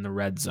aggressive in the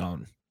red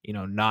zone,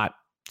 not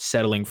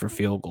settling for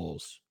field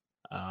goals.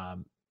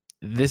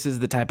 This is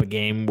the type of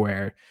game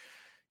where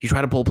you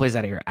try to pull plays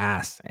out of your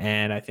ass.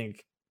 And I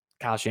think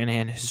Kyle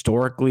Shanahan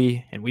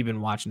historically, and we've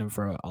been watching him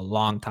for a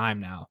long time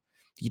now,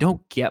 you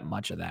don't get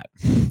much of that.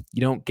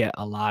 You don't get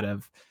a lot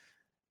of,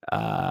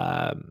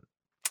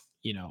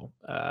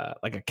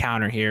 like a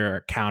counter here or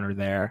a counter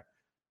there,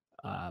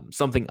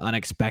 something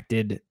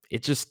unexpected.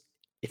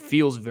 It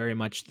feels very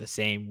much the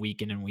same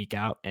week in and week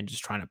out, and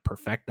just trying to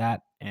perfect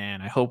that.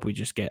 And I hope we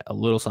just get a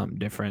little something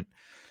different.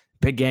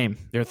 Big game.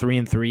 They're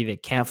 3-3. They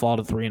can't fall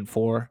to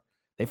 3-4.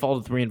 They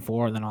fall to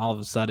 3-4, and then all of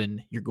a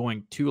sudden you're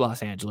going to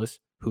Los Angeles,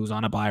 who's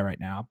on a bye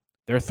right now.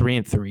 They're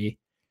 3-3.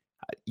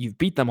 You've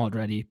beat them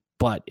already,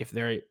 but if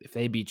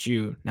they beat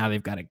you, now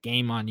they've got a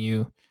game on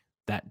you.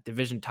 That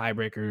division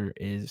tiebreaker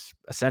is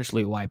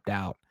essentially wiped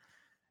out.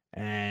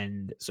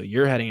 And so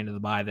you're heading into the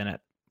bye then at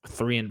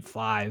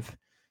 3-5,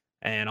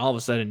 and all of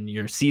a sudden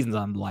your season's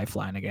on the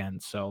lifeline again.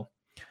 So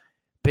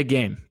big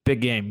game,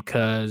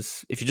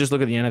 because if you just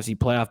look at the NFC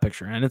playoff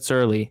picture, and it's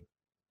early,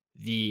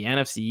 the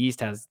NFC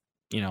East has,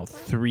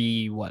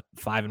 3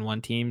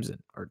 5-1 teams,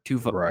 or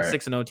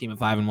 6-0 team, a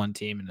 5-1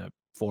 team, and a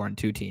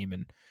 4-2 team.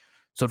 And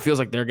so it feels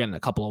like they're getting a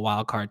couple of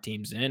wild card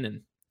teams in,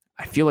 and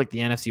I feel like the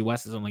NFC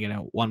West is only going to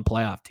have one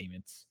playoff team.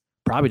 It's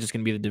probably just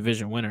going to be the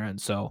division winner.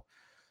 And so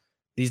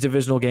these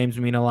divisional games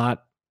mean a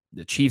lot.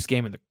 The Chiefs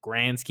game in the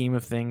grand scheme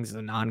of things is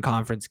a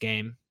non-conference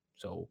game.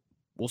 So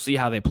we'll see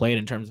how they played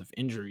in terms of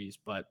injuries,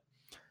 but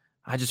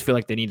I just feel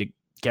like they need to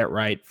get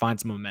right, find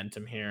some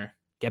momentum here,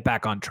 get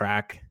back on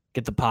track,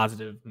 get the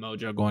positive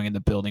mojo going in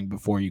the building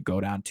before you go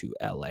down to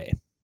LA.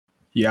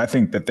 Yeah, I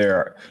think that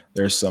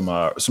there's some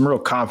real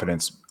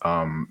confidence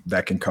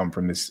that can come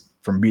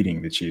from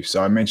beating the Chiefs.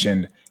 So I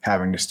mentioned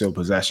having to steal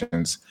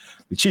possessions.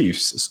 The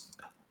Chiefs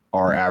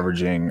are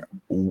averaging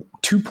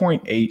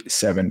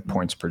 2.87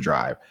 points per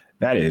drive.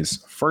 That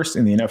is first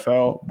in the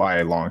NFL by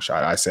a long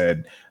shot. I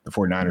said the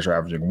 49ers are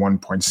averaging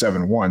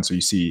 1.71. So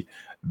you see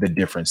the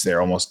difference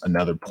there, almost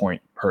another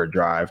point per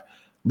drive.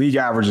 League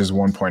average is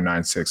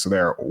 1.96. So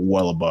they're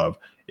well above.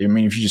 I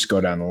mean, if you just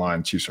go down the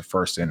line, Chiefs are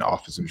first in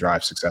offensive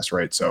drive success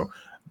rate. So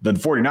the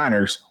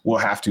 49ers will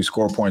have to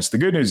score points. The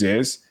good news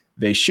is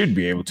they should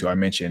be able to. I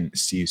mentioned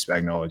Steve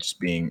Spagnuolo just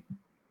being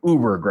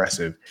uber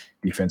aggressive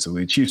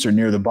defensively. The Chiefs are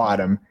near the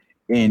bottom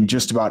in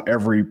just about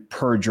every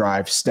per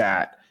drive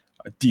stat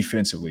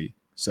defensively.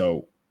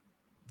 So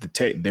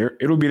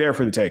it'll be there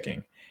for the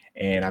taking.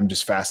 And I'm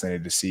just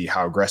fascinated to see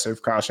how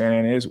aggressive Kyle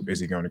Shanahan is.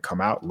 Is he going to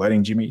come out,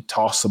 letting Jimmy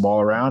toss the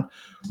ball around?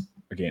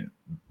 Again,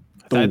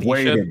 the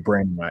way that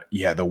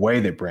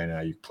Brandon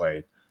Ayuk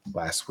played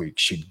last week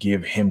should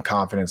give him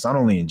confidence, not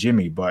only in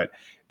Jimmy, but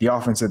the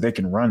offense that they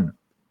can run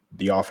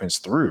the offense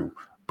through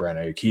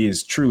Brandon Ayuk. He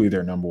is truly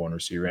their number one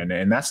receiver.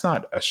 And that's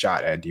not a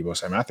shot at Deebo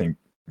Samuel. I think,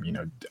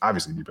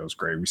 obviously Debo's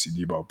great. We see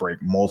Deebo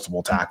break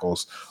multiple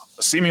tackles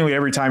seemingly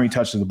every time he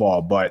touches the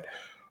ball. But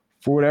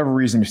for whatever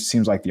reason, it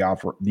seems like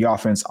the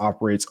offense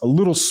operates a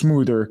little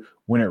smoother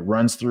when it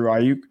runs through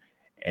Ayuk.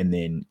 And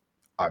then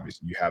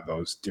obviously you have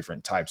those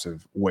different types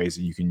of ways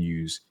that you can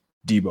use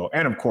Deebo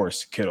and, of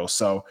course, Kittle.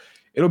 So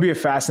it'll be a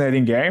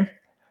fascinating game.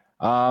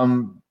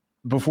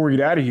 Before we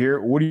get out of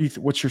here,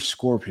 what's your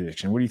score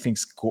prediction? What do you think?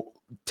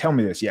 Tell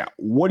me this. Yeah.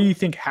 What do you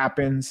think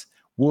happens?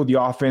 Will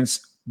the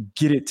offense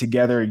get it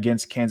together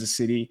against Kansas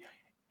City?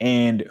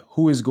 And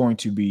who is going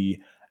to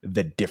be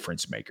the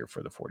difference maker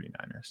for the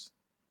 49ers?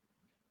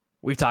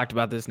 We've talked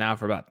about this now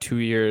for about 2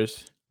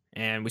 years,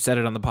 and we said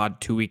it on the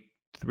pod 3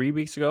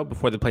 weeks ago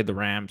before they played the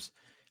Rams.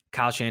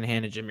 Kyle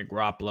Shanahan and Jimmy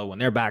Garoppolo, when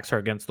their backs are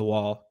against the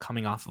wall,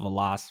 coming off of a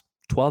loss,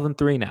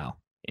 12-3 now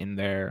in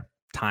their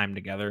time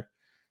together.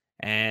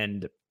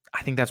 And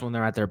I think that's when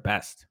they're at their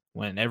best,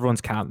 when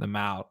everyone's counting them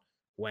out,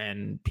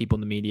 when people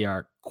in the media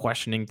are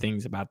questioning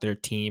things about their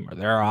team or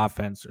their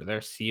offense or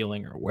their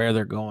ceiling or where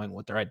they're going,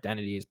 what their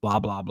identity is, blah,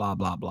 blah, blah,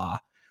 blah, blah.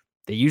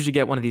 They usually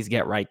get one of these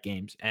get-right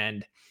games.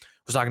 And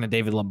I was talking to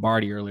David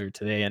Lombardi earlier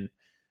today, and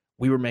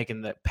we were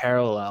making the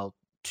parallel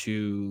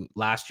to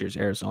last year's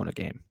Arizona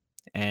game.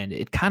 And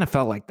it kind of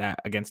felt like that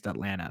against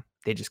Atlanta.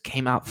 They just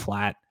came out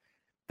flat.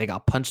 They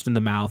got punched in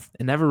the mouth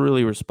and never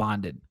really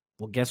responded.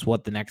 Well, guess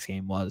what the next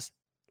game was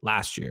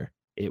last year?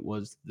 It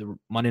was the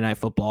Monday Night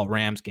Football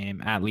Rams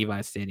game at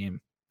Levi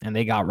Stadium, and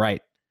they got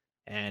right.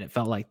 And it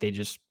felt like it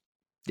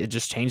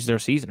just changed their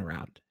season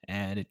around.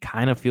 And it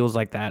kind of feels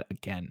like that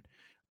again.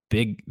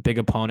 Big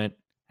opponent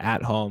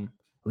at home,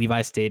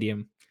 Levi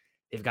Stadium.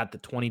 They've got the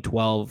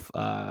 2012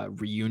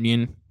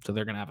 reunion, so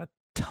they're going to have a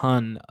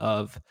ton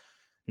of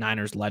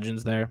Niners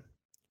legends there.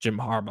 Jim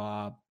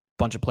Harbaugh,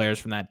 bunch of players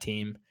from that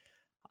team.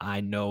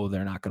 I know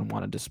they're not going to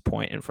want to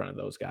disappoint in front of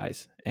those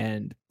guys.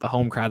 And the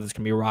home crowd is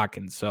going to be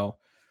rocking. So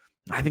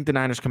I think the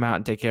Niners come out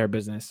and take care of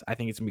business. I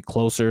think it's going to be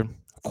closer,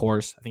 of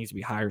course. I think it's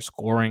going to be higher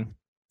scoring.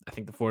 I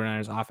think the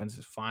 49ers offense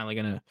is finally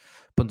going to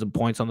put some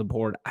points on the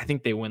board. I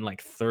think they win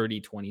like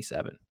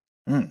 30-27.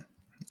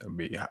 It'll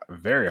be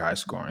very high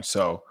scoring.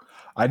 So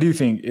I do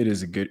think it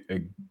is a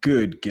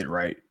good get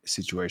right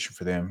situation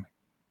for them.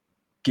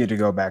 Get to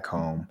go back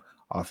home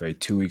off a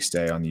 2-week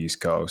stay on the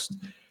East Coast.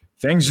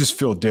 Things just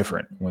feel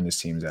different when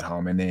this team's at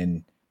home. And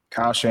then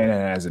Kyle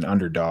Shanahan as an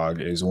underdog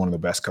is one of the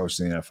best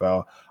coaches in the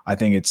NFL. I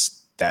think it's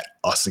that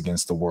us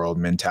against the world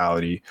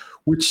mentality,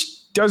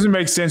 which doesn't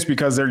make sense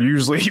because they're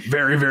usually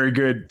very, very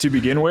good to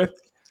begin with.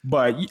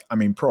 But I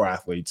mean, pro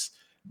athletes,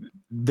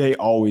 they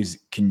always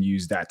can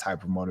use that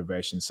type of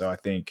motivation. So I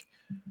think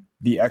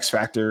the X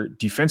factor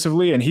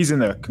defensively, and he's in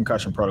the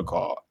concussion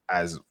protocol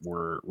as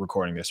we're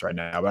recording this right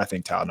now, but I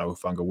think Talanoa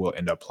Hufanga will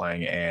end up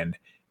playing, and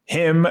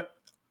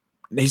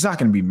he's not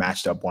going to be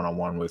matched up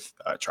one-on-one with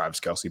Travis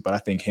Kelce, but I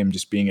think him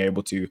just being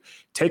able to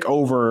take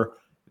over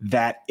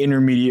that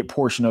intermediate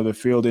portion of the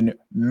field and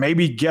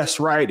maybe guess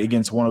right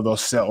against one of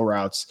those cell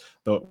routes,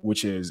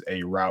 which is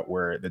a route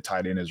where the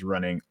tight end is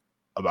running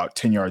about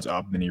 10 yards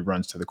up, then he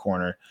runs to the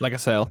corner. Like a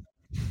sail.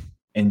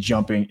 And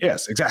jumping,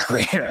 yes,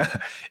 exactly,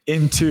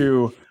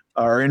 into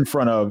or in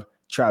front of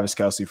Travis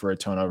Kelce for a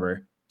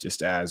turnover,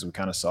 just as we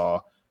kind of saw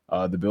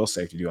the Bills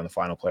safety do on the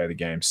final play of the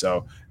game.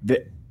 So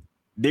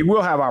they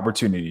will have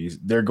opportunities.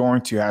 They're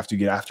going to have to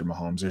get after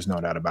Mahomes. There's no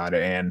doubt about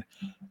it. And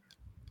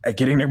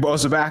getting Nick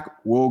Bosa back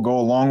will go a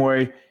long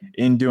way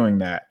in doing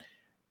that.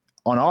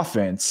 On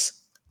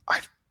offense,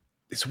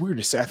 it's weird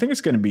to say. I think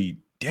it's going to be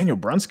Daniel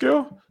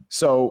Brunskill.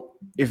 So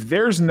if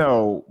there's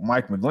no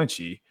Mike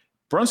McGlinchey,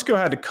 Brunskill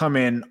had to come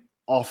in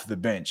off the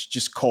bench,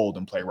 just cold,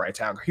 and play right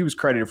tackle. He was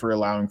credited for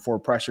allowing 4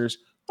 pressures.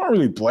 I don't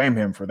really blame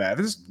him for that.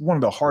 This is one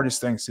of the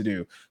hardest things to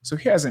do. So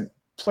he hasn't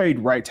played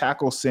right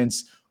tackle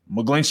since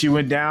McGlinchey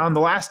went down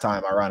the last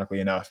time,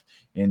 ironically enough,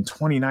 in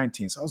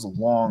 2019. So that was a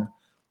long,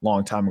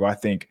 long time ago. I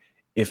think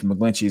if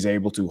McGlinchey is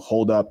able to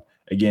hold up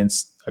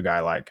against a guy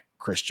like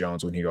Chris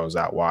Jones when he goes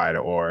out wide,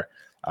 or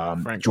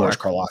George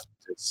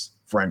Karlaftis,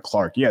 Frank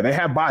Clark. Yeah, they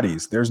have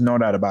bodies. There's no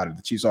doubt about it.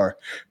 The Chiefs are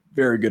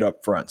very good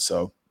up front.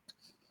 So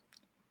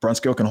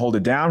Brunskill can hold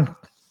it down.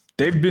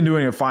 They've been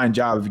doing a fine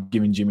job of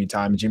giving Jimmy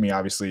time. Jimmy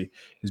obviously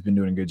has been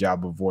doing a good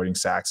job of avoiding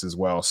sacks as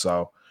well.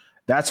 So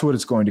that's what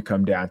it's going to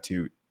come down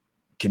to.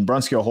 Can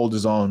Brunskill hold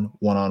his own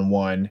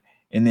one-on-one?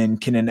 And then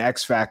can an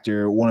X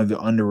factor, one of the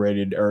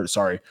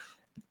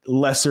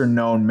lesser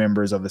known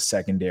members of the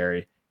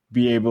secondary,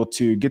 be able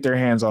to get their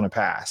hands on a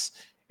pass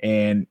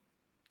and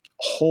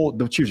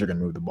the Chiefs are going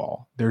to move the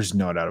ball. There's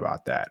no doubt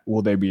about that.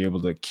 Will they be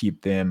able to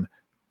keep them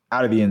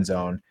out of the end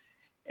zone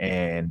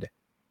and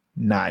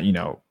not,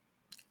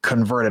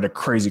 convert at a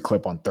crazy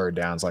clip on third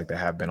downs like they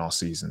have been all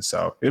season?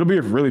 So it'll be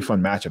a really fun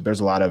matchup.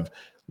 There's a lot of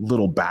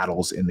little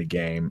battles in the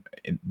game.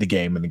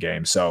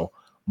 So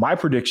my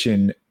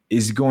prediction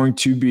is going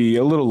to be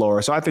a little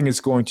lower. So I think it's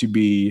going to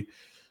be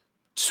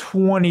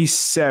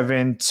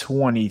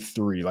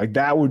 27-23. Like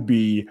that would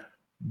be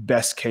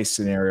best case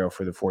scenario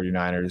for the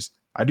 49ers.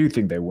 I do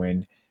think they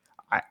win.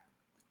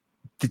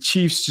 The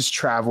Chiefs just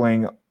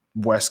traveling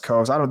West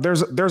Coast.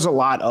 There's a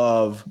lot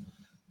of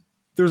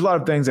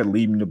things that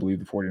lead me to believe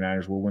the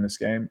 49ers will win this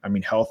game. I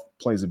mean, health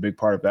plays a big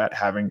part of that.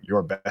 Having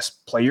your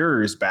best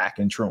players back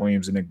in Trent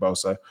Williams and Nick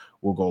Bosa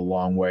will go a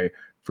long way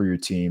for your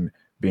team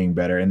being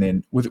better. And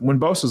then when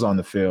Bosa's on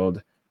the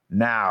field,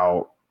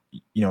 now,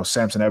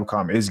 Samson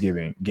Ebukam is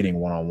getting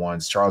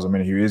one-on-ones. Charles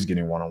Omenihu is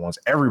getting one-on-ones.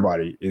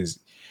 Everybody is,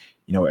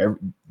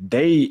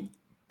 they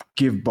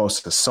give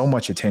Bosa so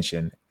much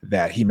attention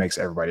that he makes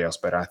everybody else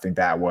better. I think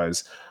that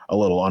was a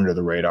little under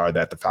the radar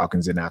that the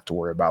Falcons didn't have to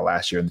worry about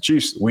last year. And the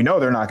Chiefs, we know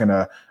they're not going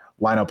to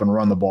line up and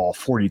run the ball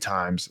 40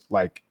 times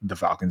like the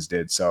Falcons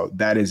did. So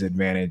that is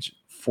advantage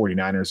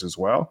 49ers as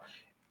well.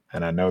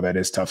 And I know that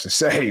is tough to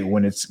say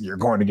when you're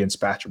going against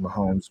Patrick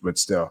Mahomes, but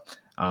still,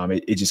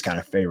 it just kind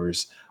of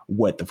favors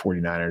what the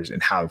 49ers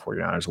and how the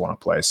 49ers want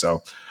to play.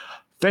 So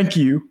thank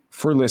you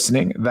for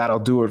listening. That'll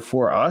do it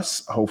for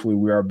us. Hopefully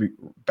we are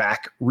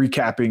back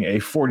recapping a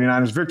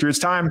 49ers victory. It's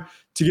time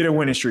to get a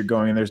winning streak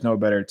going, and there's no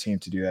better team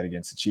to do that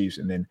against the Chiefs,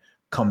 and then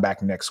come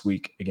back next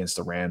week against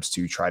the Rams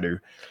to try to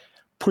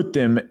put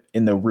them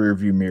in the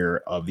rearview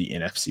mirror of the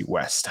NFC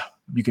West.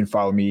 You can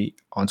follow me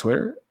on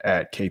Twitter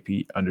at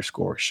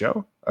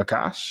KP_show.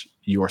 Akash,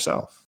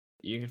 yourself.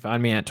 You can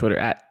find me at Twitter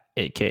at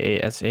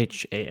AKASHANAV.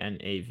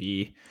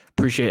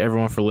 Appreciate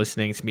everyone for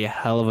listening. It's going to be a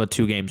hell of a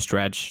 2-game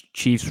stretch.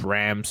 Chiefs,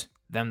 Rams,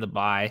 them the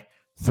bye.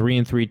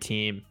 3-3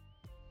 team.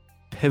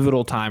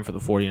 Pivotal time for the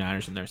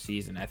 49ers in their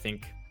season. I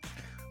think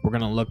we're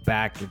going to look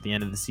back at the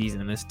end of the season,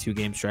 and this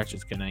 2-game stretch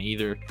is going to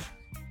either,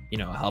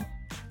 help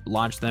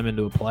launch them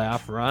into a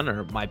playoff run,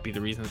 or it might be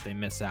the reason that they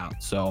miss out.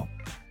 So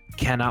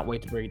cannot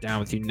wait to break it down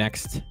with you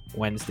next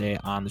Wednesday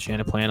on the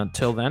Shanaplan.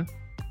 Until then,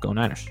 go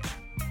Niners.